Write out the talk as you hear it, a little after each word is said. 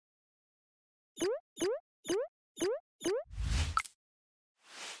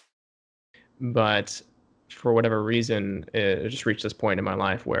but for whatever reason, it just reached this point in my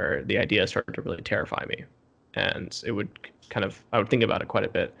life where the idea started to really terrify me, and it would I would think about it quite a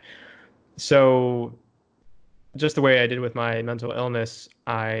bit. So just the way I did with my mental illness,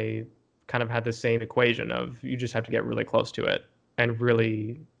 I kind of had the same equation of you just have to get really close to it and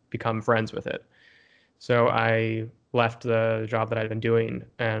really become friends with it. So I left the job that I'd been doing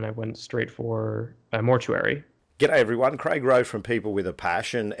and I went straight for a mortuary. G'day everyone, Craig Rowe from People with a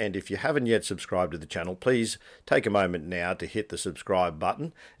Passion, and if you haven't yet subscribed to the channel, please take a moment now to hit the subscribe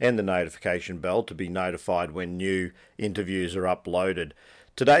button and the notification bell to be notified when new interviews are uploaded.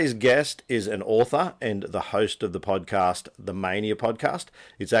 Today's guest is an author and the host of the podcast, The Mania Podcast.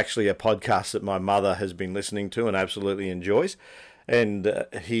 It's actually a podcast that my mother has been listening to and absolutely enjoys. And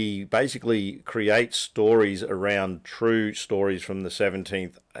he basically creates stories around true stories from the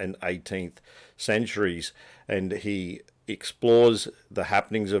 17th and 18th centuries. And he explores the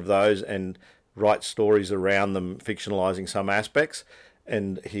happenings of those and writes stories around them, fictionalizing some aspects.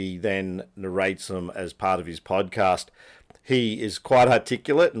 And he then narrates them as part of his podcast. He is quite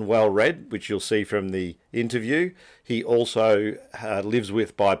articulate and well-read, which you'll see from the interview. He also lives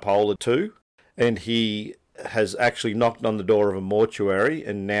with bipolar 2, and he has actually knocked on the door of a mortuary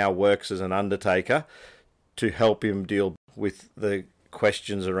and now works as an undertaker to help him deal with the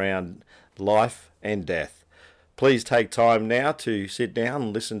questions around life and death. Please take time now to sit down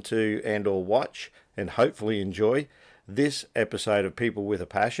and listen to and or watch and hopefully enjoy this episode of People with a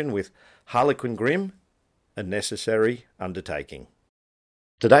Passion with Harlequin Grimm, A Necessary Undertaking.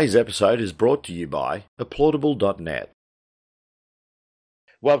 Today's episode is brought to you by applaudable.net.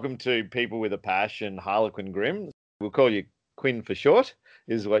 Welcome to People with a Passion, Harlequin Grimm. We'll call you Quinn for short,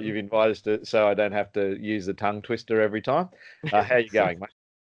 is what you've invited us to, so I don't have to use the tongue twister every time. How are you going, mate?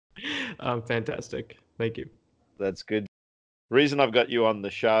 Fantastic. Thank you. That's good. The reason I've got you on the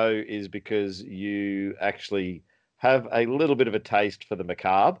show is because you actually have a little bit of a taste for the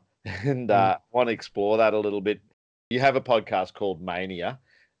macabre and want to explore that a little bit. You have a podcast called Mania,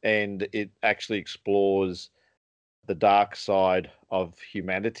 and it actually explores the dark side of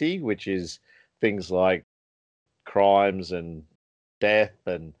humanity, which is things like crimes and death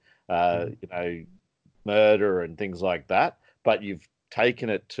and murder and things like that. But you've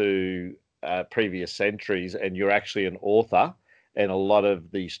taken it to previous centuries, and you're actually an author, and a lot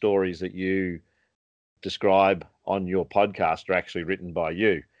of the stories that you describe on your podcast are actually written by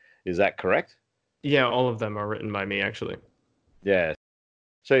you. Is that correct? Yeah, all of them are written by me, actually. Yeah.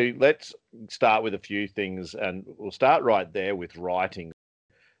 So let's start with a few things, and we'll start right there with writing.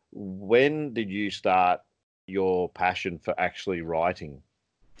 When did you start your passion for actually writing?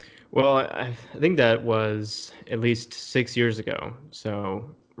 Well, I think that was at least 6 years ago.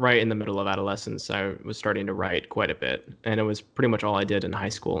 So right in the middle of adolescence, I was starting to write quite a bit, and it was pretty much all I did in high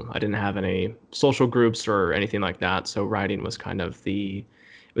school. I didn't have any social groups or anything like that, so writing was it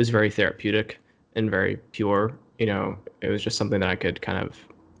was very therapeutic and very pure. It was just something that I could kind of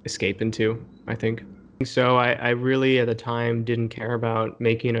escape into, I think. So I really at the time didn't care about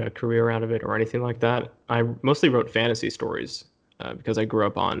making a career out of it or anything like that. I mostly wrote fantasy stories because I grew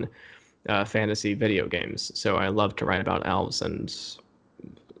up on fantasy video games. So I loved to write about elves and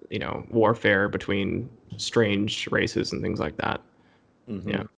warfare between strange races and things like that. Mm-hmm.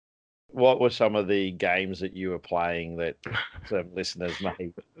 Yeah. What were some of the games that you were playing that some listeners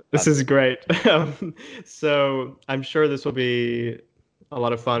may? This is great. So I'm sure this will be a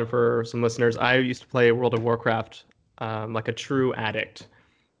lot of fun for some listeners. I used to play World of Warcraft like a true addict,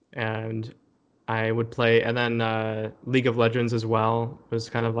 and I would play, and then League of Legends as well was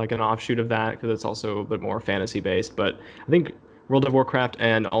kind of like an offshoot of that because it's also a bit more fantasy based. But I think World of Warcraft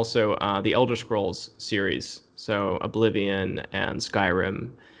and also the Elder Scrolls series, so Oblivion and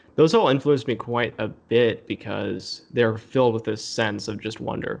Skyrim, those all influenced me quite a bit because they're filled with this sense of just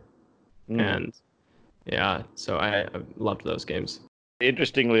wonder. And yeah, so I loved those games.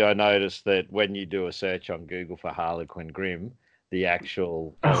 Interestingly, I noticed that when you do a search on Google for Harlequin Grimm, the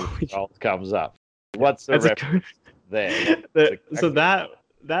actual result comes up. What's the reference there? So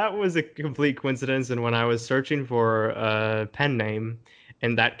that was a complete coincidence. And when I was searching for a pen name,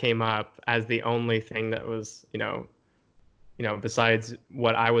 and that came up as the only thing that was, besides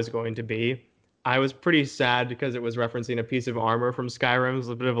what I was going to be, I was pretty sad because it was referencing a piece of armor from Skyrim. It was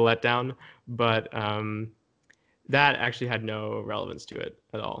a bit of a letdown, but that actually had no relevance to it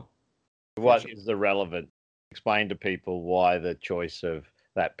at all. What is the relevant? Explain to people why the choice of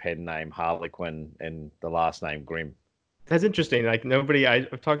that pen name Harlequin and the last name Grimm. That's interesting. Like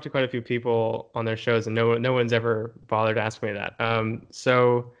I've talked to quite a few people on their shows, and no one's ever bothered to ask me that.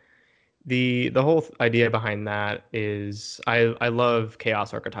 So The whole idea behind that is I love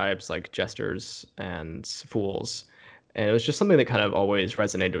chaos archetypes like jesters and fools. And it was just something that kind of always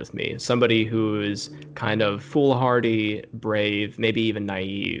resonated with me. Somebody who is kind of foolhardy, brave, maybe even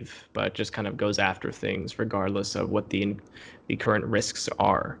naive, but just kind of goes after things regardless of what the current risks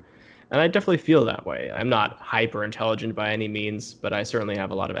are. And I definitely feel that way. I'm not hyper intelligent by any means, but I certainly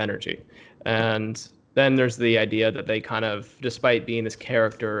have a lot of energy. And then there's the idea that they kind of, despite being this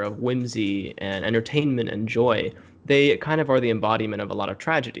character of whimsy and entertainment and joy, they kind of are the embodiment of a lot of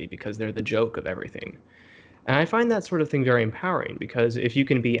tragedy because they're the joke of everything. And I find that sort of thing very empowering because if you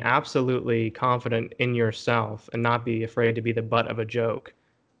can be absolutely confident in yourself and not be afraid to be the butt of a joke,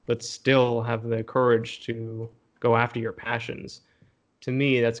 but still have the courage to go after your passions, to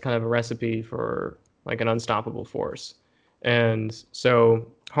me, that's kind of a recipe for like an unstoppable force. And so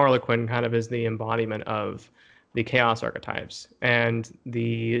Harlequin kind of is the embodiment of the chaos archetypes. And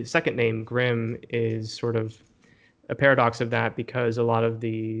the second name, Grim, is sort of a paradox of that because a lot of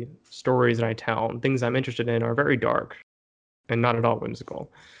the stories that I tell and things I'm interested in are very dark and not at all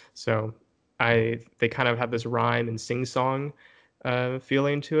whimsical. So they kind of have this rhyme and sing song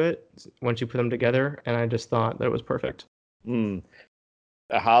feeling to it once you put them together, and I just thought that it was perfect. Mm.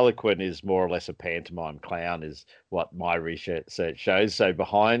 A harlequin is more or less a pantomime clown, is what my research shows. So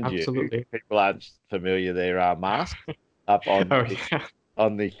behind you, Absolutely. people aren't familiar, there are masks up on Oh the, yeah.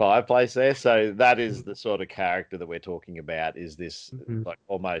 on the fireplace there. So that is the sort of character that we're talking about. Is this Mhm. like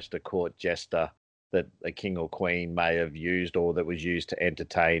almost a court jester that a king or queen may have used, or that was used to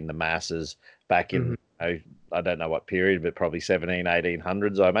entertain the masses back in, Mhm. I don't know what period, but probably 17,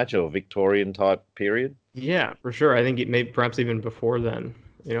 1800s, I imagine, or Victorian type period. Yeah, for sure. I think it may perhaps even before then,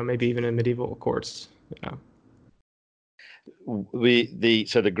 maybe even in medieval courts. Yeah.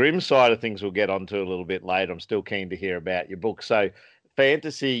 The grim side of things we'll get onto a little bit later. I'm still keen to hear about your book. So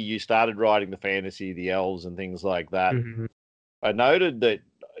fantasy, you started writing the fantasy, the elves and things like that. Hmm. I noted that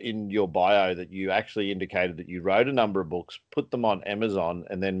in your bio that you actually indicated that you wrote a number of books, put them on Amazon,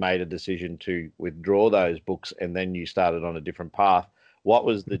 and then made a decision to withdraw those books, and then you started on a different path. What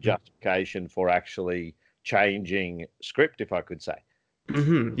was the Hmm. justification for actually changing script, if I could say?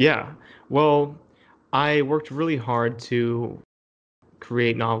 Yeah. Well, I worked really hard to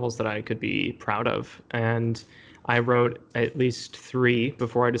create novels that I could be proud of, and I wrote at least three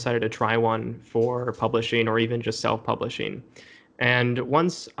before I decided to try one for publishing or even just self-publishing. And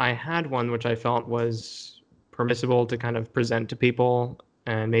once I had one which I felt was permissible to kind of present to people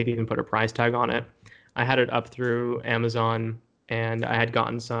and maybe even put a price tag on it, I had it up through Amazon and I had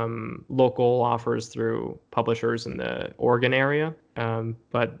gotten some local offers through publishers in the Oregon area.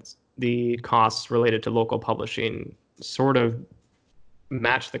 But the costs related to local publishing sort of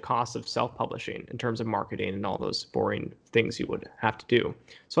match the cost of self-publishing in terms of marketing and all those boring things you would have to do.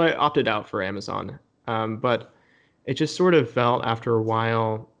 So I opted out for Amazon. But it just sort of felt after a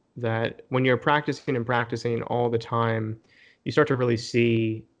while that when you're practicing and practicing all the time, you start to really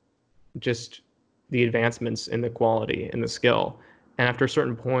see just the advancements in the quality and the skill. And after a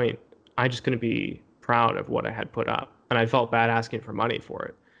certain point, I just couldn't be proud of what I had put up. And I felt bad asking for money for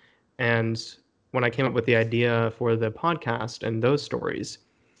it. And when I came up with the idea for the podcast and those stories,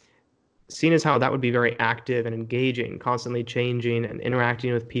 seeing as how that would be very active and engaging, constantly changing and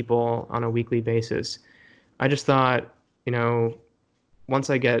interacting with people on a weekly basis, I just thought, you know, once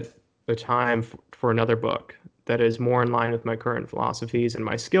I get the time for another book that is more in line with my current philosophies and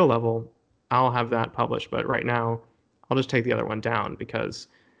my skill level, I'll have that published. But right now, I'll just take the other one down because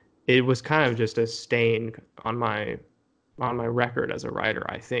it was kind of just a stain on my record as a writer,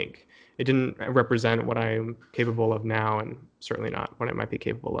 I think. It didn't represent what I'm capable of now, and certainly not what I might be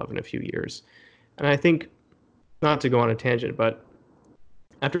capable of in a few years. And I think, not to go on a tangent, but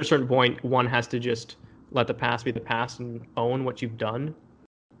after a certain point, one has to just let the past be the past and own what you've done.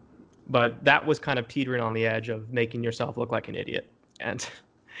 But that was kind of teetering on the edge of making yourself look like an idiot and,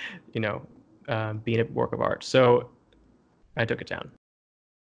 you know, being a work of art. So I took it down.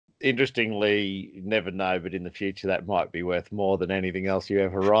 Interestingly, you never know, but in the future that might be worth more than anything else you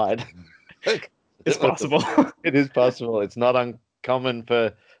ever write. It's possible. It is possible. It's not uncommon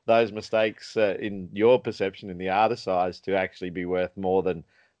for those mistakes in your perception, in the artist's eyes, to actually be worth more than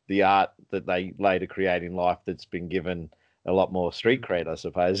the art that they later create in life that's been given a lot more street cred, I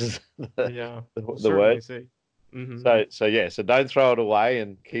suppose, is Yeah, we'll the word. certainly see. Hmm. So yeah, so don't throw it away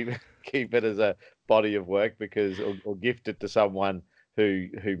and keep it as a body of work, because or gift it to someone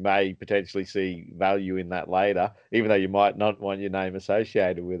who may potentially see value in that later, even though you might not want your name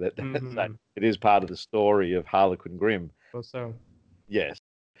associated with it. So Hmm. it is part of the story of Harlequin Grimm. Well, so. Yes.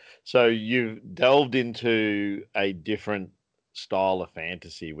 So you've delved into a different style of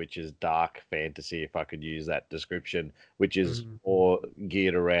fantasy, which is dark fantasy, if I could use that description, which is Mhm. more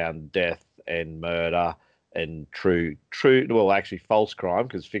geared around death and murder and well, actually false crime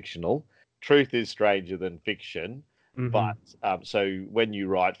because fictional. Truth is stranger than fiction, but Mhm. so when you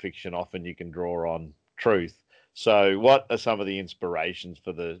write fiction, often you can draw on truth. So, what are some of the inspirations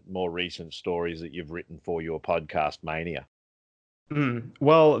for the more recent stories that you've written for your podcast, Mania?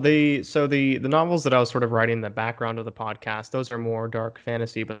 Well, the novels that I was sort of writing in the background of the podcast, those are more dark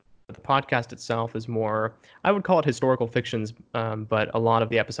fantasy, but the podcast itself is more, I would call it historical fictions, but a lot of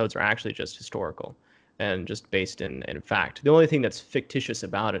the episodes are actually just historical and just based in fact. The only thing that's fictitious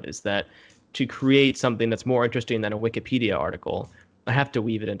about it is that to create something that's more interesting than a Wikipedia article, I have to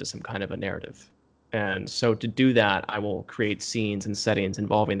weave it into some kind of a narrative. And so to do that, I will create scenes and settings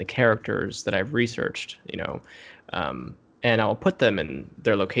involving the characters that I've researched, um, and I'll put them in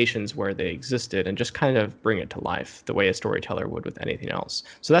their locations where they existed and just kind of bring it to life the way a storyteller would with anything else.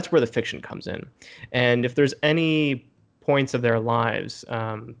 So that's where the fiction comes in. And if there's any points of their lives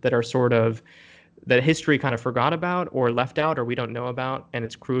that are sort of that history kind of forgot about or left out or we don't know about and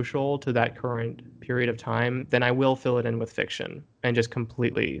it's crucial to that current period of time, then I will fill it in with fiction and just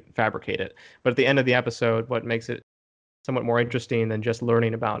completely fabricate it. But at the end of the episode, what makes it somewhat more interesting than just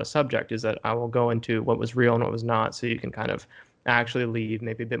learning about a subject is that I will go into what was real and what was not, so you can kind of actually leave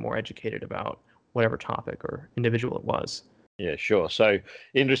maybe a bit more educated about whatever topic or individual it was. Yeah, sure. So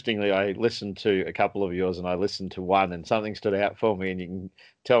interestingly, I listened to a couple of yours and I listened to one and something stood out for me, and you can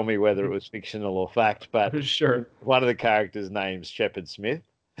tell me whether it was fictional or fact. But Sure. one of the characters' name's Shepard Smith,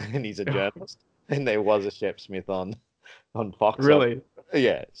 and he's a journalist, and there was a Shep Smith on Fox. Really?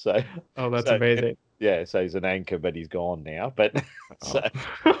 Yeah, Oh, that's so amazing. yeah, so he's an anchor, but he's gone now. But so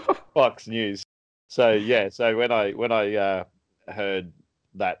Oh. Fox News. So yeah, so when I heard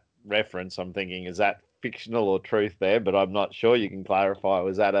that reference, I'm thinking, is that fictional or truth there? But I'm not sure. You can clarify.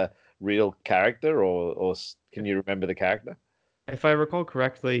 Was that a real character, or can you remember the character? If I recall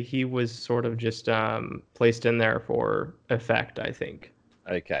correctly, he was sort of just placed in there for effect, I think.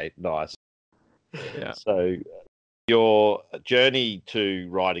 Okay, nice. Yeah. So your journey to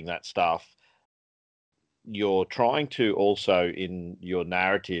writing that stuff, you're trying to also in your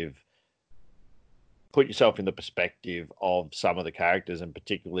narrative put yourself in the perspective of some of the characters, and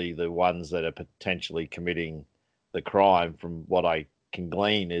particularly the ones that are potentially committing the crime. From what I can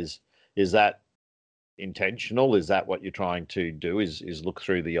glean, is that intentional? Is that what you're trying to do? Is look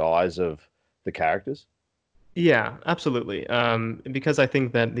through the eyes of the characters? Yeah, absolutely. Because I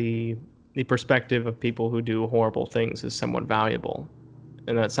think that the perspective of people who do horrible things is somewhat valuable,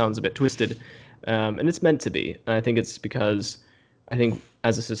 and that sounds a bit twisted, and it's meant to be. And I think it's because I think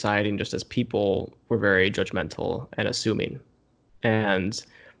as a society and just as people, we're very judgmental and assuming, and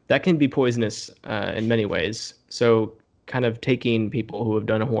that can be poisonous in many ways. So, kind of taking people who have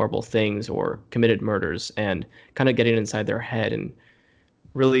done horrible things or committed murders and kind of getting inside their head and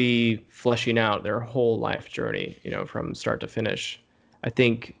really fleshing out their whole life journey, from start to finish, I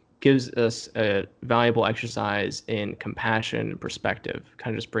think gives us a valuable exercise in compassion and perspective.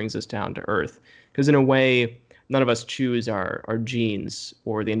 Kind of just brings us down to earth. Because in a way, none of us choose our genes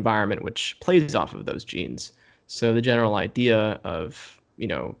or the environment which plays off of those genes. So the general idea of,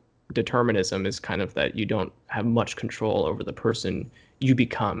 determinism is kind of that you don't have much control over the person you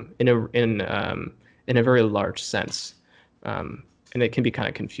become in a very large sense. Um, and it can be kind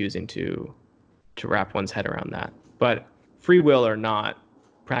of confusing to wrap one's head around that. But free will or not,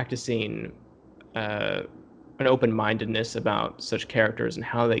 practicing uh, an open mindedness about such characters and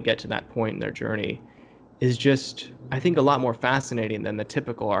how they get to that point in their journey is just, I think, a lot more fascinating than the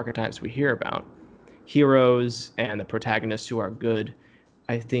typical archetypes we hear about. Heroes and the protagonists who are good.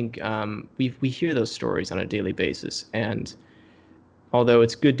 I think we hear those stories on a daily basis, and although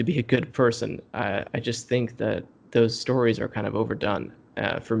it's good to be a good person, I just think that those stories are kind of overdone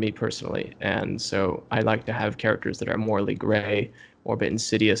for me personally. And so I like to have characters that are morally gray or a bit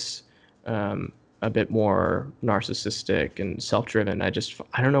insidious, a bit more narcissistic and self-driven. I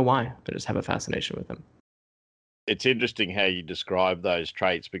don't know why. I just have a fascination with them. It's interesting how you describe those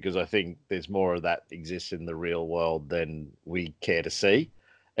traits, because I think there's more of that exists in the real world than we care to see.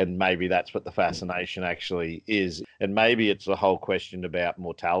 And maybe that's what the fascination actually is. And maybe it's the whole question about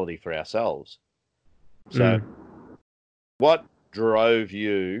mortality for ourselves. So Mm. what drove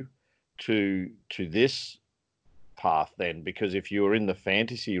you to this path then? Because if you were in the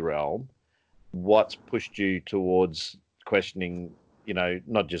fantasy realm, what's pushed you towards questioning,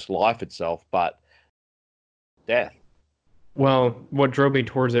 not just life itself, but death? Well, what drove me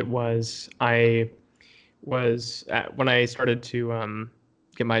towards it was when I started to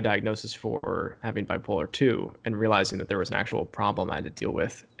get my diagnosis for having bipolar 2 and realizing that there was an actual problem I had to deal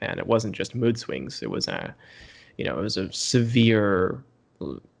with. And it wasn't just mood swings. It was it was a severe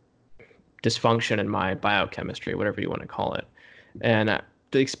dysfunction in my biochemistry, whatever you want to call it. And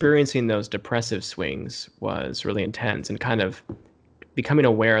experiencing those depressive swings was really intense, and kind of becoming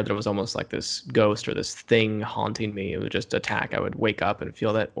aware that it was almost like this ghost or this thing haunting me. It would just attack. I would wake up and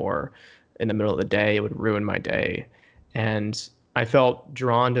feel that, or in the middle of the day, it would ruin my day. And I felt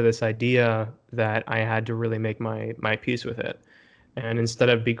drawn to this idea that I had to really make my peace with it. And instead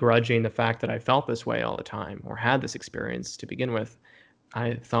of begrudging the fact that I felt this way all the time or had this experience to begin with,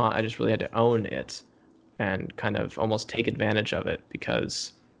 I thought I just really had to own it and kind of almost take advantage of it,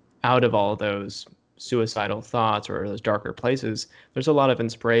 because out of all those suicidal thoughts or those darker places, there's a lot of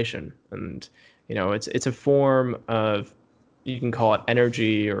inspiration. And it's a form of, you can call it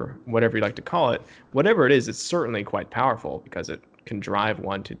energy or whatever you like to call it. Whatever it is, it's certainly quite powerful, because it can drive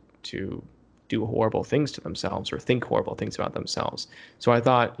one to do horrible things to themselves or think horrible things about themselves. So I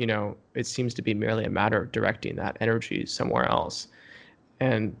thought, it seems to be merely a matter of directing that energy somewhere else.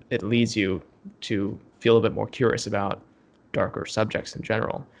 And it leads you to feel a bit more curious about darker subjects in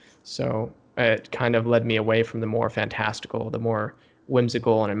general. So it kind of led me away from the more fantastical, the more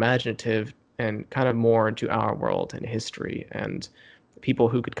whimsical and imaginative, and kind of more into our world and history and people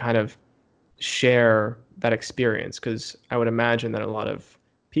who could kind of share that experience. Because I would imagine that a lot of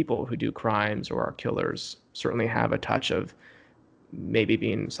people who do crimes or are killers certainly have a touch of maybe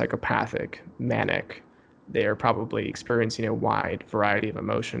being psychopathic, manic. They are probably experiencing a wide variety of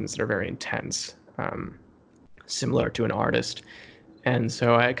emotions that are very intense, similar to an artist. And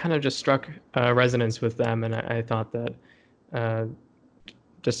so I kind of just struck a resonance with them, and I thought that uh,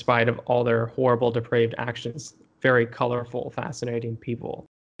 despite of all their horrible, depraved actions, very colorful, fascinating people.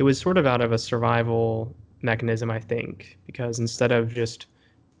 It was sort of out of a survival mechanism, I think, because instead of just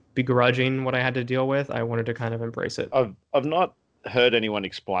begrudging what I had to deal with, I wanted to kind of embrace it. I've not heard anyone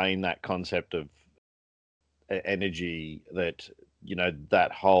explain that concept of energy, that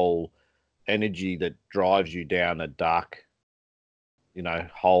that whole energy that drives you down a dark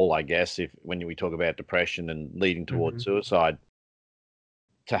hole, I guess, if when we talk about depression and leading towards suicide,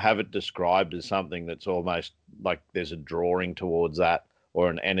 to have it described as something that's almost like there's a drawing towards that, or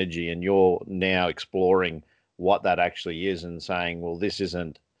an energy, and you're now exploring what that actually is and saying, well, this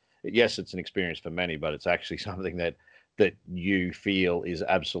isn't, yes, it's an experience for many, but it's actually something that you feel is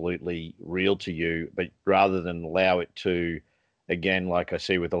absolutely real to you. But rather than allow it to, again, like I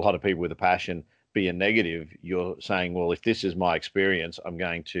see with a lot of people with a passion, be a negative, you're saying, well, if this is my experience, I'm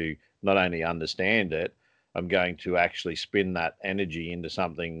going to not only understand it, I'm going to actually spin that energy into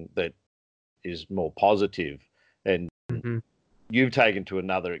something that is more positive. And Mm-hmm. you've taken to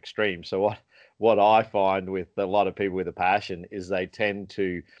another extreme. So what I find with a lot of people with a passion is they tend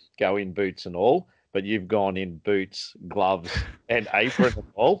to go in boots and all, but you've gone in boots, gloves, and apron and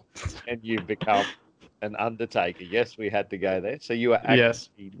all, and you've become an undertaker. Yes, we had to go there. So you are Yes.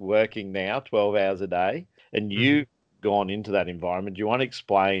 actually working now 12 hours a day, and Mm-hmm. you've gone into that environment. Do you want to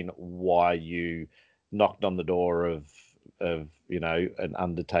explain why you knocked on the door of an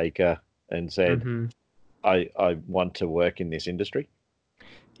undertaker and said, Mm-hmm. I want to work in this industry?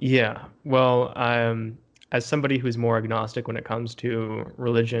 Yeah. Well, as somebody who's more agnostic when it comes to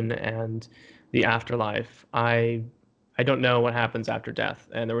religion and the afterlife, I don't know what happens after death.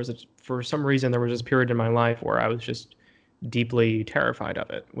 And for some reason, there was this period in my life where I was just deeply terrified of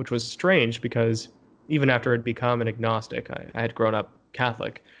it, which was strange because even after I'd become an agnostic, I had grown up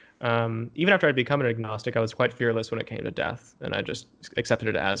Catholic. Even after I'd become an agnostic, I was quite fearless when it came to death, and I just accepted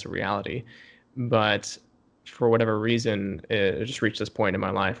it as a reality. But for whatever reason, it just reached this point in my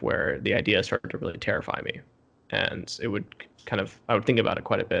life where the idea started to really terrify me. And I would think about it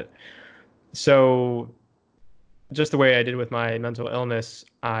quite a bit. So, just the way I did with my mental illness,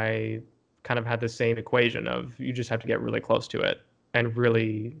 I kind of had the same equation of you just have to get really close to it and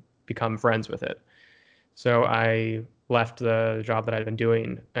really become friends with it. So, I left the job that I'd been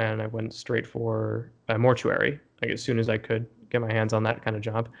doing and I went straight for a mortuary, like as soon as I could get my hands on that kind of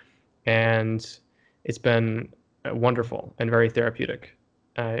job. And it's been wonderful and very therapeutic.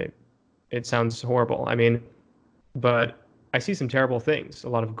 Uh, it sounds horrible. I mean, but I see some terrible things, a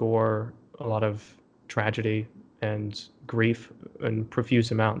lot of gore, a lot of tragedy and grief in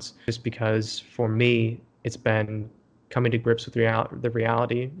profuse amounts. Just because for me, it's been coming to grips with the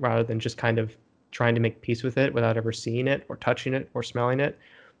reality rather than just kind of trying to make peace with it without ever seeing it or touching it or smelling it.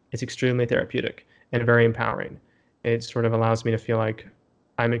 It's extremely therapeutic and very empowering. It sort of allows me to feel like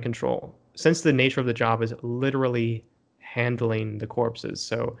I'm in control. Since the nature of the job is literally handling the corpses,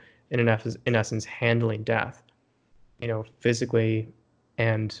 so in essence, handling death, physically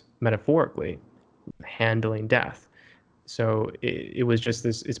and metaphorically handling death. So it was just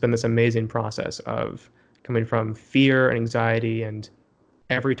this, it's been this amazing process of coming from fear and anxiety, and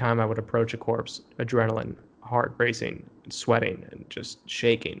every time I would approach a corpse, adrenaline, heart racing, sweating, and just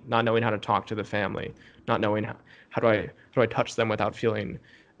shaking, not knowing how to talk to the family, not knowing how do I touch them without feeling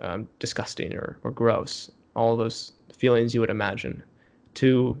disgusting or gross. All those feelings you would imagine,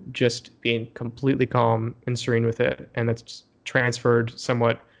 to just being completely calm and serene with it, and that's transferred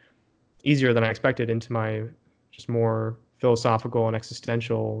somewhat easier than I expected into my just more philosophical and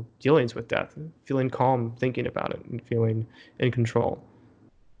existential dealings with death, feeling calm thinking about it and feeling in control.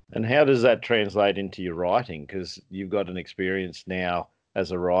 And how does that translate into your writing? Because you've got an experience now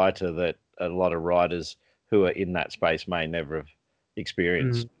as a writer that a lot of writers who are in that space may never have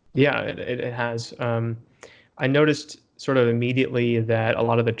experienced. Yeah, it has. I noticed sort of immediately that a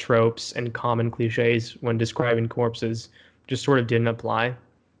lot of the tropes and common cliches when describing corpses just sort of didn't apply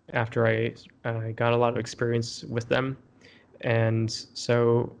after I got a lot of experience with them. And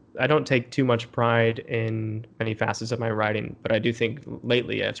so I don't take too much pride in many facets of my writing, but I do think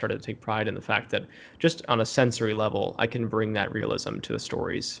lately I've started to take pride in the fact that just on a sensory level, I can bring that realism to the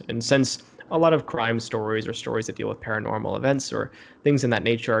stories. And since a lot of crime stories or stories that deal with paranormal events or things in that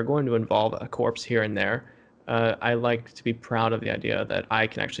nature are going to involve a corpse here and there, I like to be proud of the idea that I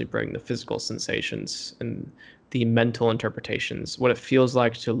can actually bring the physical sensations and the mental interpretations, what it feels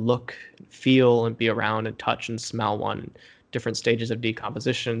like to look, feel, and be around and touch and smell one, different stages of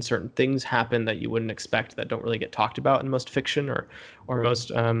decomposition. Certain things happen that you wouldn't expect that don't really get talked about in most fiction or most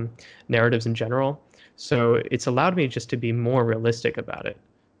narratives in general. So it's allowed me just to be more realistic about it,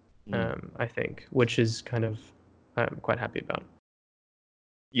 I think, which is kind of I'm quite happy about.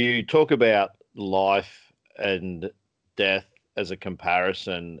 You talk about life and death as a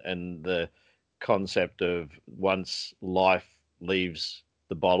comparison and the concept of once life leaves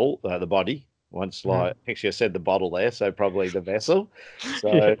the body, once Mhm. life, actually I said the bottle there, so probably the vessel.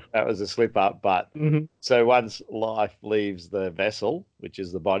 So that was a slip up. But hmm so once life leaves the vessel, which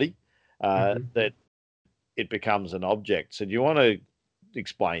is the body, hmm that it becomes an object. So do you want to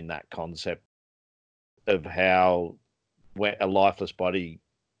explain that concept of how a lifeless body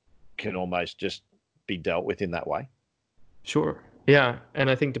can almost just be dealt with in that way? Sure. Yeah, and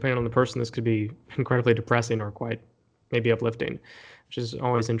I think depending on the person, this could be incredibly depressing or quite maybe uplifting, which is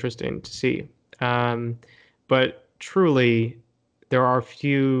always interesting to see. Um, but truly, there are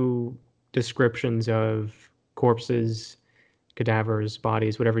few descriptions of corpses, cadavers,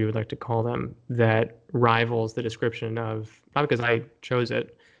 bodies, whatever you would like to call them, that rivals the description of, not because I chose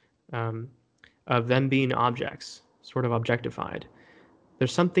it, um, of them being objects, sort of objectified.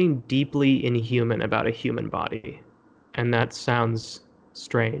 There's something deeply inhuman about a human body, and that sounds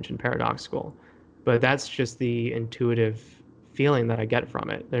strange and paradoxical, but that's just the intuitive feeling that I get from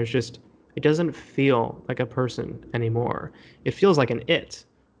it. It doesn't feel like a person anymore. It feels like an it,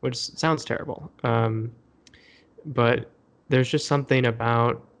 which sounds terrible. But there's just something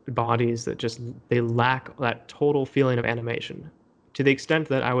about bodies that just they lack that total feeling of animation, to the extent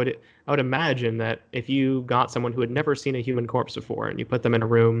that I would imagine that if you got someone who had never seen a human corpse before and you put them in a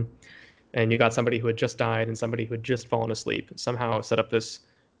room and you got somebody who had just died and somebody who had just fallen asleep, somehow set up this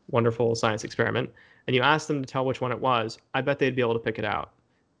wonderful science experiment, and you asked them to tell which one it was, I bet they'd be able to pick it out.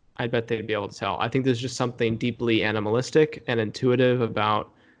 I bet they'd be able to tell. I think there's just something deeply animalistic and intuitive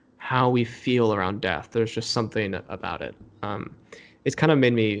about how we feel around death. There's just something about it. It's kind of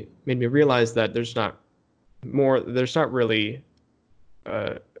made me realize that there's not really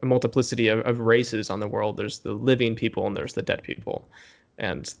a multiplicity of races on the world. There's the living people and there's the dead people,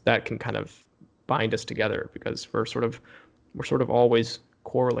 and that can kind of bind us together because we're sort of always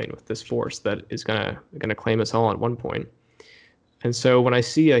quarreling with this force that is gonna claim us all at one point. And so when I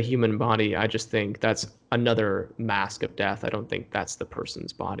see a human body, I just think that's another mask of death. I don't think that's the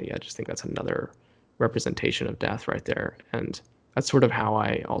person's body. I just think that's another representation of death right there. And that's sort of how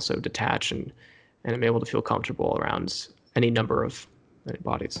I also detach and am able to feel comfortable around any number of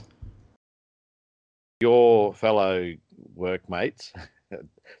bodies. Your fellow workmates,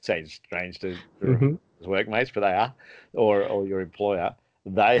 sounds strange to hmm as workmates, but they are, or your employer,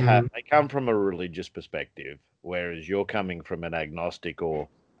 hmm they come from a religious perspective, whereas you're coming from an agnostic or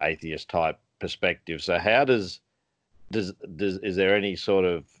atheist type perspective. So how does is there any sort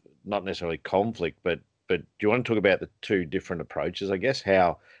of, not necessarily conflict, but do you want to talk about the two different approaches, I guess,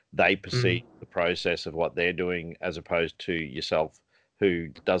 how they perceive hmm the process of what they're doing as opposed to yourself who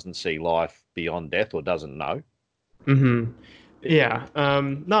doesn't see life beyond death or doesn't know? hmm Yeah.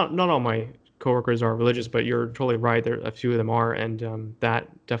 Not all my coworkers are religious, but you're totally right. There a few of them are, and that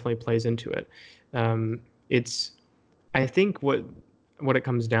definitely plays into it. Um, it's I think what it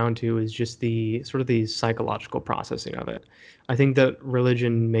comes down to is just the sort of the psychological processing of it. I think that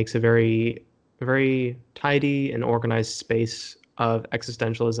religion makes a very tidy and organized space of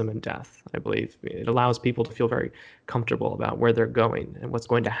existentialism and death. I believe it allows people to feel very comfortable about where they're going and what's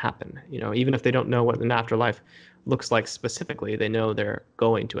going to happen. Even if they don't know what an afterlife looks like specifically, they know they're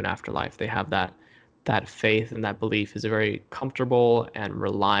going to an afterlife. They have that faith, and that belief is a very comfortable and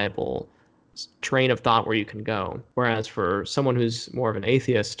reliable train of thought where you can go. Whereas for someone who's more of an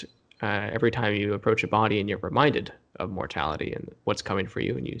atheist, every time you approach a body and you're reminded of mortality and what's coming for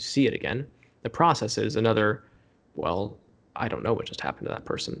you and you see it again, the process is another, well, I don't know what just happened to that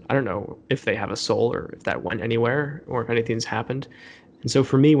person. I don't know if they have a soul or if that went anywhere or if anything's happened. And so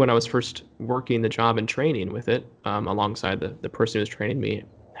for me, when I was first working the job and training with it, alongside the person who was training me,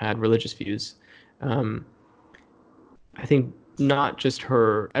 had religious views. Um, I think not just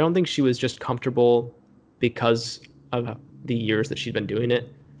her. I don't think she was just comfortable because of the years that she'd been doing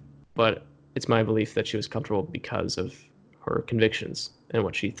it, but it's my belief that she was comfortable because of her convictions and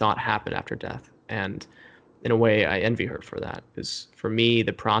what she thought happened after death. And in a way, I envy her for that. Because for me,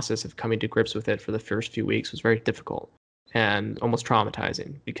 the process of coming to grips with it for the first few weeks was very difficult and almost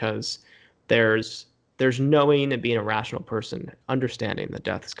traumatizing, because there's knowing and being a rational person, understanding that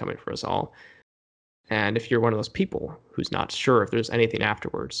death is coming for us all. And if you're one of those people who's not sure if there's anything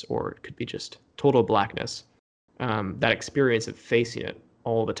afterwards, or it could be just total blackness, that experience of facing it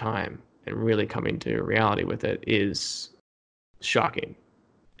all the time and really coming to reality with it is shocking.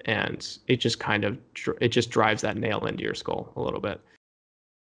 And it just it just drives that nail into your skull a little bit.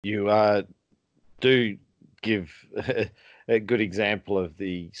 You do give a good example of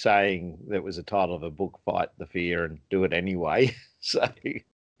the saying that was the title of a book, Fight the Fear and Do It Anyway. So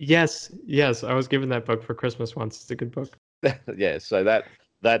Yes, I was given that book for Christmas once. It's a good book. yeah, so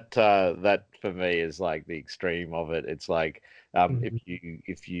that for me is like the extreme of it. It's like Mhm.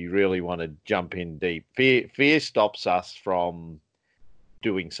 if you really want to jump in deep, fear stops us from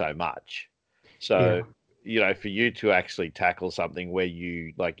doing so much. So Yeah. for you to actually tackle something where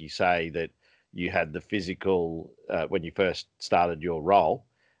you, like you say, that you had the physical when you first started your role,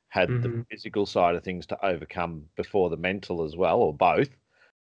 had the Hmm. physical side of things to overcome before the mental as well, or both.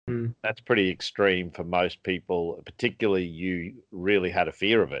 That's pretty extreme for most people, particularly you really had a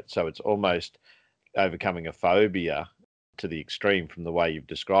fear of it. So it's almost overcoming a phobia to the extreme from the way you've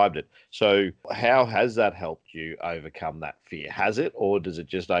described it. So how has that helped you overcome that fear? Has it, or does it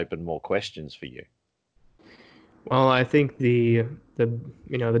just open more questions for you? Well, I think the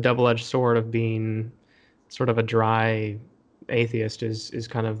the double-edged sword of being sort of a dry atheist is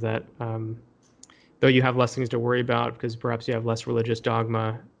kind of that, though you have less things to worry about because perhaps you have less religious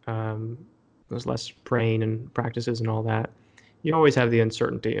dogma, there's less praying and practices and all that. You always have the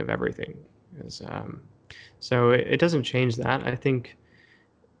uncertainty of everything. So it doesn't change that. I think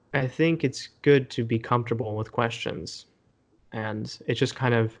it's good to be comfortable with questions, and it just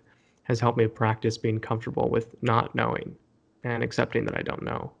kind of has helped me practice being comfortable with not knowing and accepting that I don't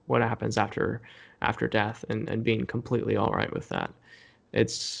know what happens after death, and being completely all right with that.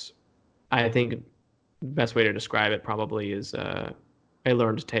 It's I think the best way to describe it probably is I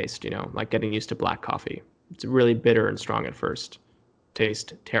learned to taste, like getting used to black coffee. It's really bitter and strong at first,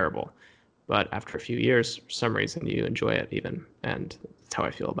 taste terrible. But after a few years, for some reason, you enjoy it even. And that's how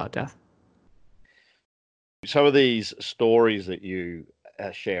I feel about death. Some of these stories that you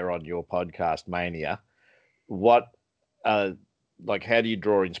share on your podcast, Mania, what, uh, like, how do you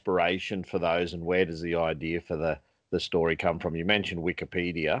draw inspiration for those, and where does the idea for the story come from? You mentioned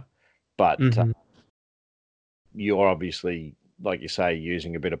Wikipedia, but Hmm. you're obviously, like you say,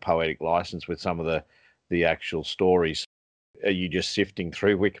 using a bit of poetic license with some of the actual stories. Are you just sifting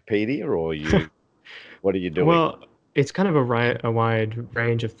through Wikipedia, or what are you doing? Well, it's kind of a wide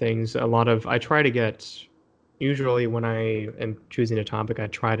range of things. I try to get, usually when I am choosing a topic, I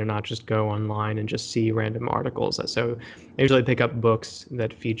try to not just go online and just see random articles. So I usually pick up books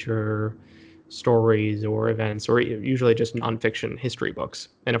that feature stories or events, or usually just nonfiction history books.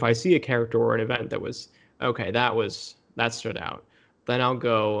 And if I see a character or an event that was, okay, that stood out, then I'll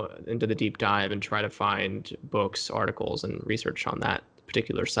go into the deep dive and try to find books, articles, and research on that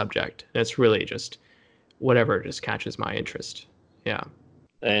particular subject. And it's really just whatever just catches my interest. Yeah.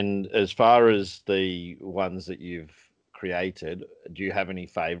 And as far as the ones that you've created, do you have any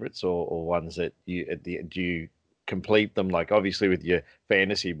favorites, or ones that do you complete them? Like, obviously with your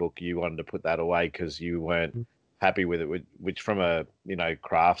fantasy book, you wanted to put that away because you weren't happy with it, which from a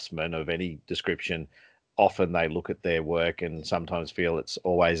craftsman of any description, often they look at their work and sometimes feel it's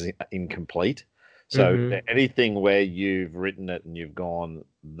always incomplete. So Hmm. anything where you've written it and you've gone,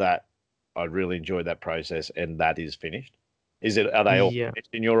 that I really enjoyed that process and that is finished. Are they all Yeah. finished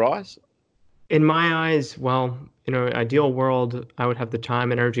in your eyes? In my eyes, well, in an ideal world, I would have the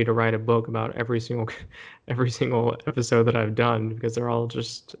time and energy to write a book about every single every single episode that I've done because they're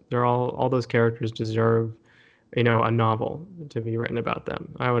all those characters deserve, a novel to be written about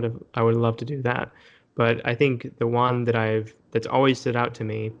them. I would love to do that. But I think the one that's always stood out to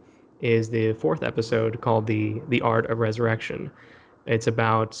me is the fourth episode called the Art of Resurrection. It's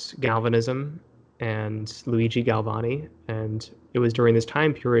about galvanism and Luigi Galvani, and it was during this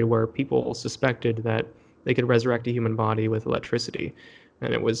time period where people suspected that they could resurrect a human body with electricity,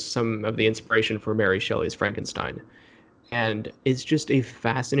 and it was some of the inspiration for Mary Shelley's Frankenstein. And it's just a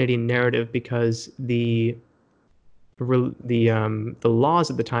fascinating narrative because the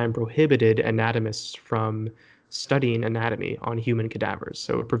laws at the time prohibited anatomists from studying anatomy on human cadavers,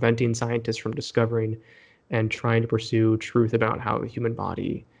 so preventing scientists from discovering and trying to pursue truth about how the human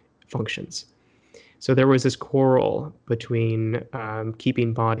body functions. So there was this quarrel between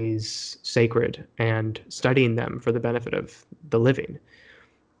keeping bodies sacred and studying them for the benefit of the living.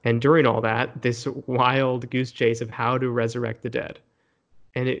 And during all that, this wild goose chase of how to resurrect the dead.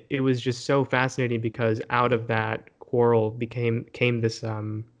 And it was just so fascinating because out of that quarrel came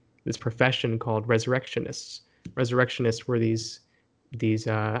this profession called resurrectionists. Resurrectionists were these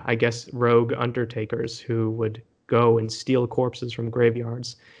I guess rogue undertakers who would go and steal corpses from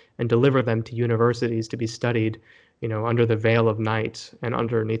graveyards and deliver them to universities to be studied, under the veil of night and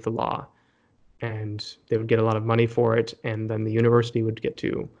underneath the law. And they would get a lot of money for it, and then the university would get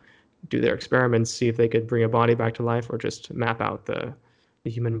to do their experiments, see if they could bring a body back to life or just map out the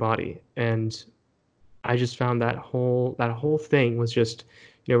human body. And I just found that whole thing was just,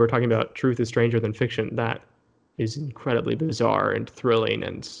 we're talking about truth is stranger than fiction. That is incredibly bizarre and thrilling,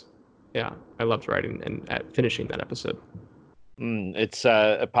 and yeah, I loved writing and finishing that episode. It's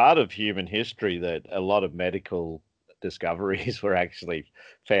a part of human history that a lot of medical discoveries were actually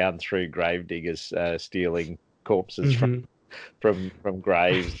found through gravediggers stealing corpses Hmm. from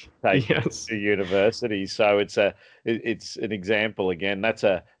graves, taking them Yes. to universities. So it's an example again. That's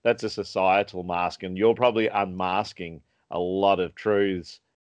a societal mask, and you're probably unmasking a lot of truths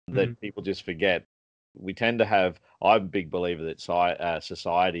Mm. that people just forget. We tend to have. I'm a big believer that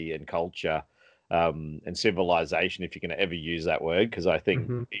society and culture. And civilization, if you can ever use that word, because I think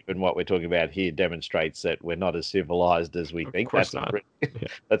Hmm. even what we're talking about here demonstrates that we're not as civilized as we Of think. course not. Yeah.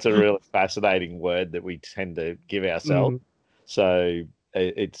 That's a really fascinating word that we tend to give ourselves. Mm. So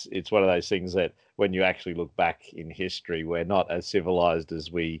it's one of those things that when you actually look back in history, we're not as civilized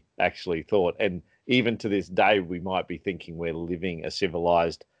as we actually thought. And even to this day, we might be thinking we're living a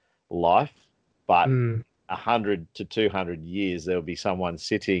civilized life, but Mm. 100 to 200 years, there'll be someone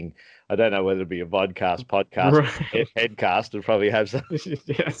sitting. I don't know whether it'll be a vodcast, podcast, Right. headcast, will probably have some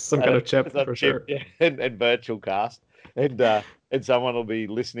Yes, some kind of chip some for chip, sure. yeah, and virtual cast, and someone will be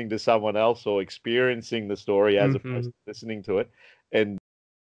listening to someone else or experiencing the story as opposed Hmm. to listening to it, and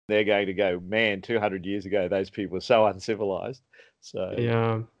they're going to go, man, 200 years ago, those people were so uncivilized. So,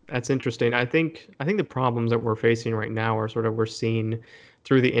 Yeah, that's interesting. I think the problems that we're facing right now are sort of we're seeing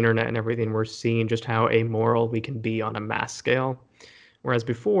through the internet and everything, we're seeing just how amoral we can be on a mass scale. Whereas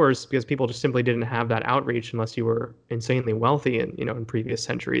before, because people just simply didn't have that outreach unless you were insanely wealthy in previous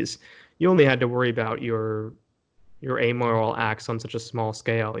centuries, you only had to worry about your amoral acts on such a small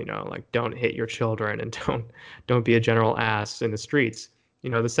scale, like don't hit your children and don't be a general ass in the streets. The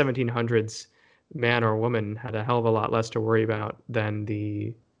 1700s man or woman had a hell of a lot less to worry about than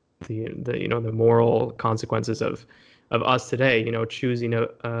the moral consequences of us today, choosing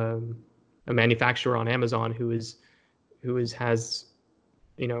a manufacturer on Amazon who has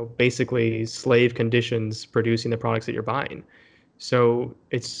basically slave conditions producing the products that you're buying. So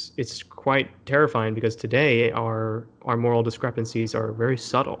it's quite terrifying because today our moral discrepancies are very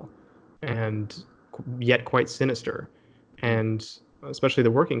subtle and yet quite sinister. mm, And especially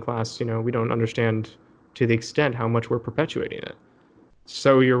the working class, we don't understand to the extent how much we're perpetuating it.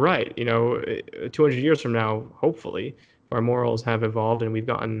 So you're right, 200 years from now, hopefully, our morals have evolved and we've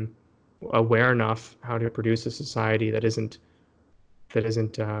gotten aware enough how to produce a society that isn't so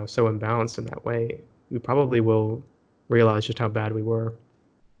imbalanced in that way, we probably will realize just how bad we were.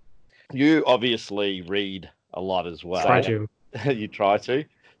 you obviously read a lot as Try well. to. You try to.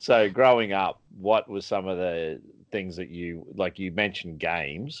 So, growing up, what were some of the things that you like? You mentioned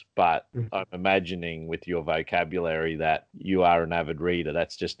games, but I'm imagining with your vocabulary that you are an avid reader.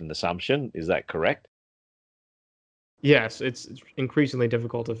 That's just an assumption. Is that correct? Yes, it's increasingly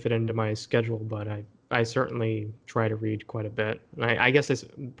difficult to fit into my schedule, but I certainly try to read quite a bit. And I guess it's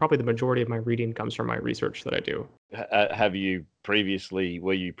probably the majority of my reading comes from my research that I do. Were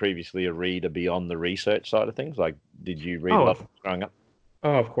you previously a reader beyond the research side of things? Like, did you read a Oh, lot growing up?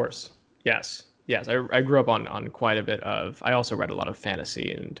 oh, of course. Yes. Yes. I grew up on quite a bit of, I also read a lot of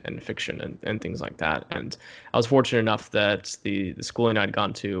fantasy and fiction and things like that. And I was fortunate enough that the schooling I'd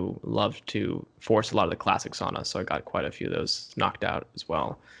gone to loved to force a lot of the classics on us. So I got quite a few of those knocked out as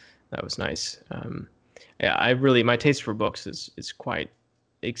well. That was nice. Yeah, my taste for books is quite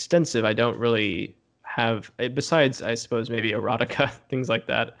extensive. I don't really have, besides, I suppose, maybe erotica, things like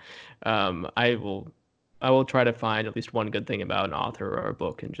that. Um, I will I will try to find at least one good thing about an author or a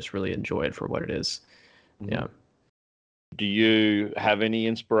book and just really enjoy it for what it is. Mhm. Yeah. Do you have any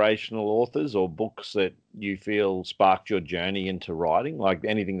inspirational authors or books that you feel sparked your journey into writing? Like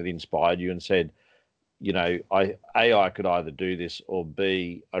anything that inspired you and said, I could either do this, or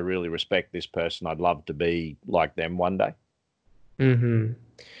B, I really respect this person. I'd love to be like them one day. Hmm.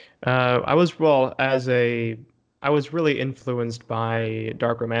 I was well as a I was really influenced by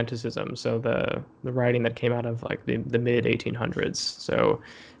dark romanticism, so the writing that came out of like the mid 1800s. So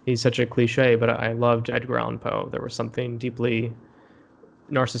he's such a cliche, but I loved Edgar Allan Poe. There was something deeply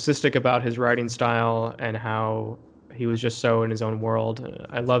narcissistic about his writing style and how he was just so in his own world.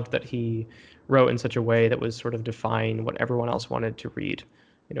 I loved that he wrote in such a way that was sort of defying what everyone else wanted to read.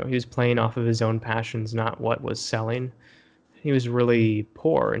 He was playing off of his own passions, not what was selling. He was really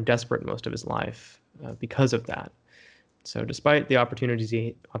poor and desperate most of his life because of that. So, despite the opportunities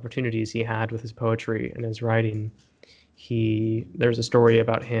he had with his poetry and his writing, there's a story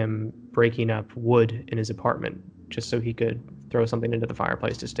about him breaking up wood in his apartment just so he could throw something into the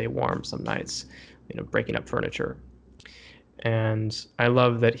fireplace to stay warm some nights, breaking up furniture. And I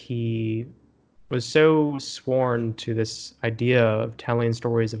love that he was so sworn to this idea of telling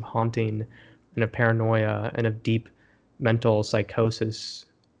stories of haunting and of paranoia and of deep mental psychosis,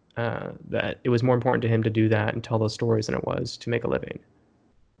 that it was more important to him to do that and tell those stories than it was to make a living.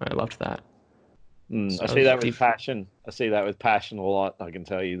 I loved that. So I I see was that with deep. passion. I see that with passion a lot. I can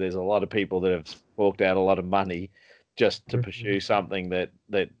tell you there's a lot of people that have forked out a lot of money just to Mhm. pursue something that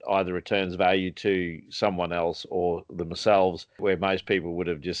either returns value to someone else or themselves, where most people would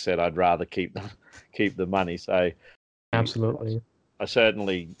have just said, I'd rather keep the money. So Absolutely. I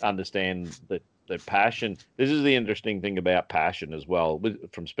certainly understand that passion. This is the interesting thing about passion as well,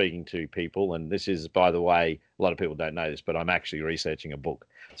 from speaking to people. And this is, by the way, a lot of people don't know this, but I'm actually researching a book.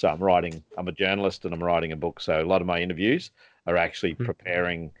 So I'm a journalist and I'm writing a book. So a lot of my interviews are actually Mhm.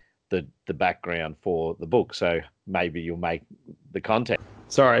 preparing the background for the book. So maybe you'll make the content.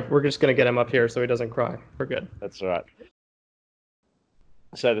 Sorry, we're just gonna get him up here so he doesn't cry. We're good. That's all right.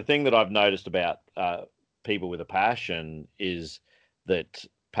 So the thing that I've noticed about people with a passion is that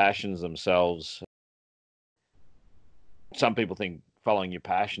passions themselves, some people think following your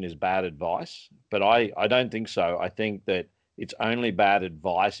passion is bad advice, but I don't think so. I think that it's only bad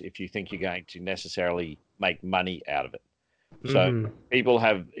advice if you think you're going to necessarily make money out of it. So Hmm.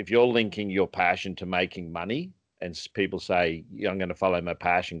 if you're linking your passion to making money, and people say, yeah, I'm going to follow my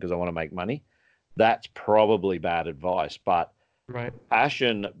passion because I want to make money, that's probably bad advice. But Right.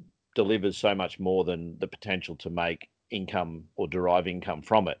 passion delivers so much more than the potential to make income or derive income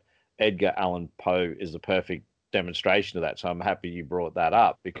from it. Edgar Allan Poe is the perfect demonstration of that. So I'm happy you brought that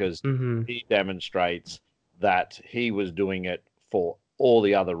up because Hmm. he demonstrates that he was doing it for all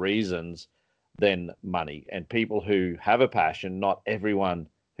the other reasons than money. And people who have a passion, not everyone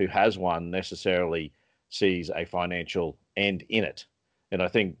who has one necessarily sees a financial end in it. And I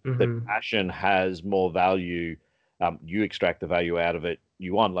think that Hmm. passion has more value. You extract the value out of it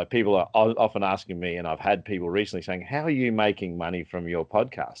you want. Like people are often asking me, and I've had people recently saying, "How are you making money from your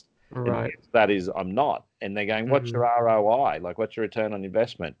podcast?" And the Right. answer to that is, I'm not. And they're going, "What's your Hmm. ROI? Like, what's your return on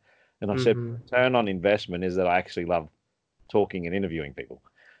investment?" And I said, Hmm. "Return on investment is that I actually love talking and interviewing people."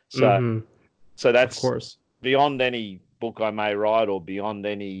 So, Hmm. so Of that's course. beyond any book I may write or beyond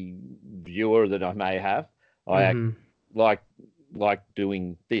any viewer that I may have. I Hmm. like like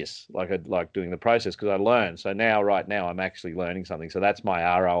doing this, like I like doing the process because I learn. So now, right now, I'm actually learning something. So that's my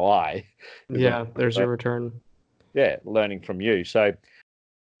ROI, is I'm Yeah, there's your return. yeah, learning from you. So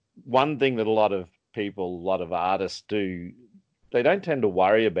one thing that a lot of people, a lot of artists do, they don't tend to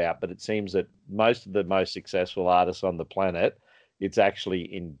worry about, but it seems that most of the most successful artists on the planet, it's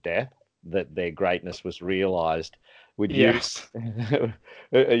actually in death that their greatness was realized. Would you, Yes.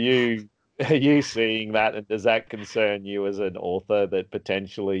 are you, are you seeing that? And does that concern you as an author that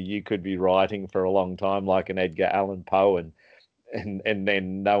potentially you could be writing for a long time, like an Edgar Allan Poe, and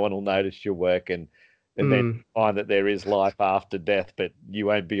then no one will notice your work, and and then find that there is life after death, but you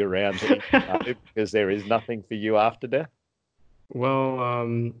won't be around to know because there is nothing for you after death? Well,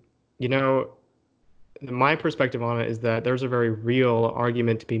 you know, my perspective on it is that there's a very real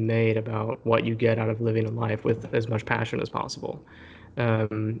argument to be made about what you get out of living a life with as much passion as possible.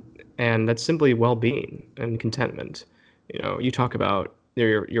 Um, and that's simply well-being and contentment. You talk about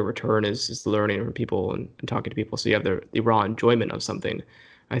your return is learning from people and talking to people, so you have the raw enjoyment of something.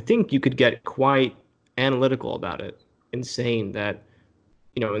 I think you could get quite analytical about it and saying that,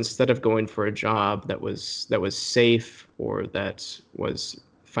 instead of going for a job that was safe or that was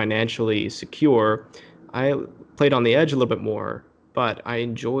financially secure, I played on the edge a little bit more, but I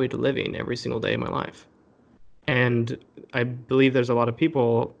enjoyed living every single day of my life. And I believe there's a lot of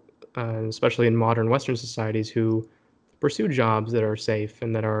people, especially in modern Western societies, who pursue jobs that are safe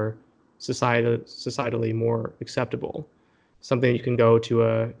and that are societally more acceptable. Something you can go to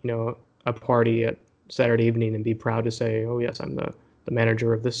a party at Saturday evening and be proud to say, "Oh yes, I'm the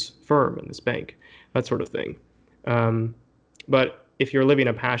manager of this firm and this bank," that sort of thing. Um, but if you're living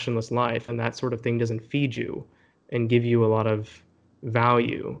a passionless life and that sort of thing doesn't feed you and give you a lot of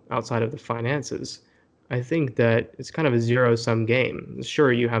value outside of the finances, I think that it's kind of a zero-sum game.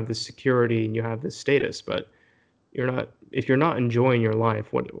 Sure, you have the security and you have the status, but if you're not enjoying your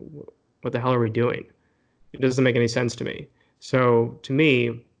life, what the hell are we doing? It doesn't make any sense to me. So to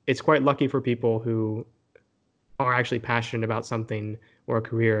me, it's quite lucky for people who are actually passionate about something or a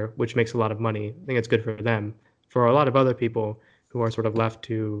career which makes a lot of money. I think it's good for them. For a lot of other people who are sort of left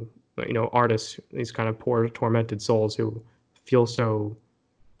to, artists, these kind of poor, tormented souls who feel so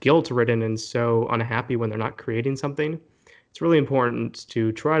guilt-ridden and so unhappy when they're not creating something, it's really important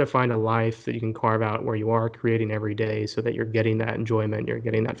to try to find a life that you can carve out where you are creating every day so that you're getting that enjoyment, you're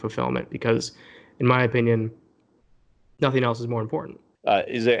getting that fulfillment, because in my opinion, nothing else is more important.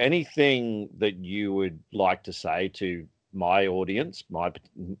 Is there anything that you would like to say to my audience,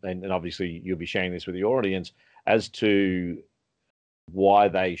 and obviously you'll be sharing this with your audience, as to why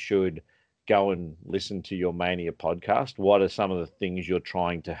they should go and listen to your Mania podcast? What are some of the things you're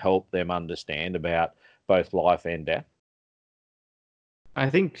trying to help them understand about both life and death? I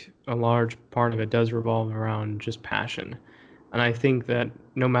think a large part of it does revolve around just passion. And I think that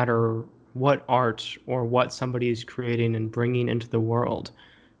no matter what art or what somebody is creating and bringing into the world,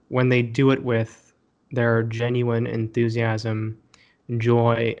 when they do it with their genuine enthusiasm,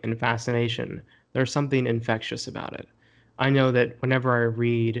 joy, and fascination, there's something infectious about it. I know that whenever I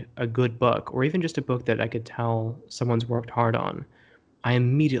read a good book, or even just a book that I could tell someone's worked hard on, I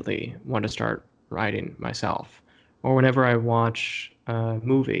immediately want to start writing myself. Or whenever I watch a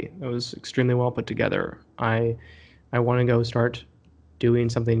movie that was extremely well put together, I want to go start doing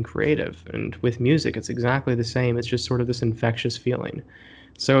something creative. And with music, it's exactly the same. It's just sort of this infectious feeling.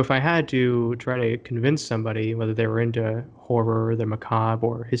 So if I had to try to convince somebody, whether they were into horror, the macabre,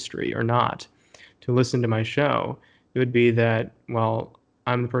 or history or not, to listen to my show, it would be that, well,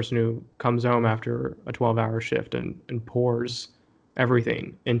 I'm the person who comes home after a 12-hour shift and pours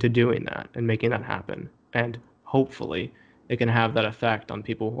everything into doing that and making that happen. And hopefully it can have that effect on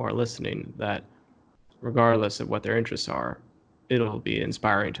people who are listening, that regardless of what their interests are, it'll be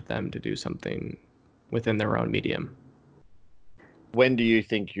inspiring to them to do something within their own medium. When do you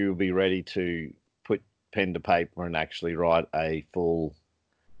think you'll be ready to put pen to paper and actually write a full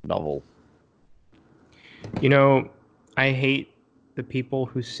novel? I hate the people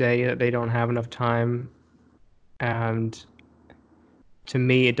who say that they don't have enough time, and to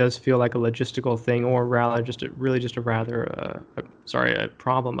me, it does feel like a logistical thing, or rather, just a rather, a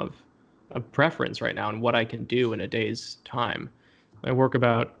problem of preference right now and what I can do in a day's time. I work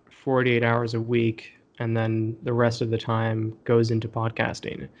about 48 hours a week, and then the rest of the time goes into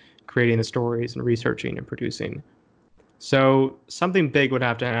podcasting, creating the stories and researching and producing. So something big would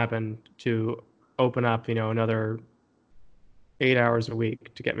have to happen to open up, another 8 hours a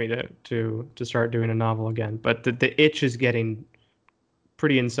week to get me to start doing a novel again. But the itch is getting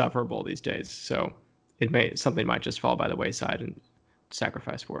pretty insufferable these days. So something might just fall by the wayside and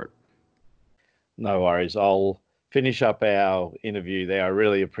sacrifice for it. No worries. I'll finish up our interview there. I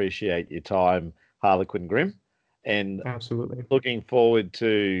really appreciate your time, Harlequin Grimm, and Absolutely. looking forward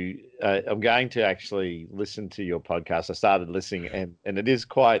to. I'm going to actually listen to your podcast. I started listening, and it is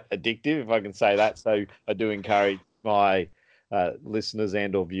quite addictive, if I can say that. So I do encourage my listeners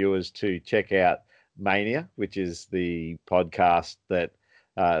and or viewers to check out Mania, which is the podcast that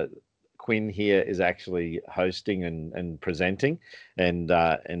Quinn here is actually hosting and presenting,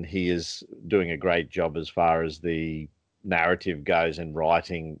 and he is doing a great job as far as the narrative goes and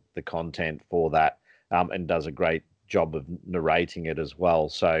writing the content for that, and does a great job of narrating it as well.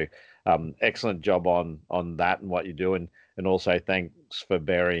 So excellent job on that and what you're doing, and also thanks for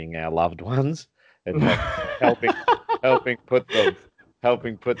burying our loved ones and helping helping put them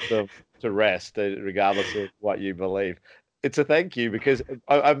helping put them to rest, regardless of what you believe. It's a thank you because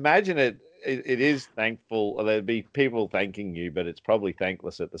I imagine it is thankful. There'd be people thanking you, but it's probably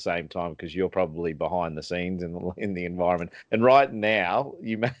thankless at the same time because you're probably behind the scenes in the environment. And right now,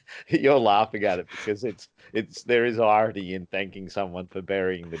 you're laughing at it because it's there is irony in thanking someone for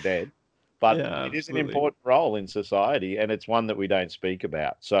burying the dead, but Yeah, it is an absolutely. important role in society, and it's one that we don't speak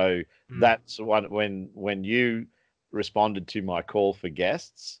about. So Mm. that's one when you responded to my call for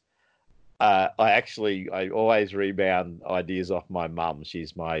guests. I always rebound ideas off my mum.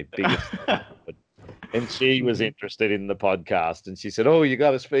 She's my biggest and she was Mhm. interested in the podcast, and she said, "Oh, you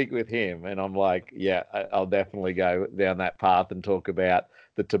got to speak with him." And I'm like, "Yeah, I'll definitely go down that path and talk about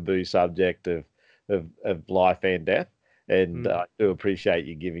the taboo subject of life and death." And Mm. I do appreciate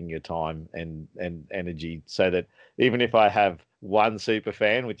you giving your time and energy, so that even if I have one super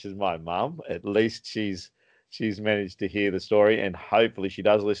fan, which is my mum, at least she's managed to hear the story, and hopefully she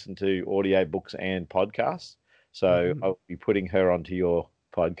does listen to audio books and podcasts. So Mhm. I'll be putting her onto your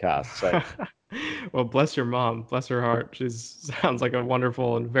podcast. So Well, bless your mom. Bless her heart. She's sounds like a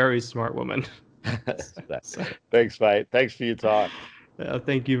wonderful and very smart woman. So, thanks, mate. Thanks for your time.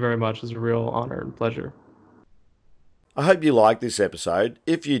 thank you very much. It's a real honor and pleasure. I hope you liked this episode.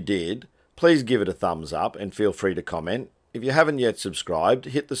 If you did, please give it a thumbs up and feel free to comment. If you haven't yet subscribed,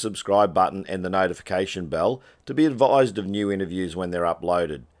 hit the subscribe button and the notification bell to be advised of new interviews when they're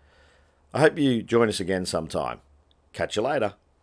uploaded. I hope you join us again sometime. Catch you later.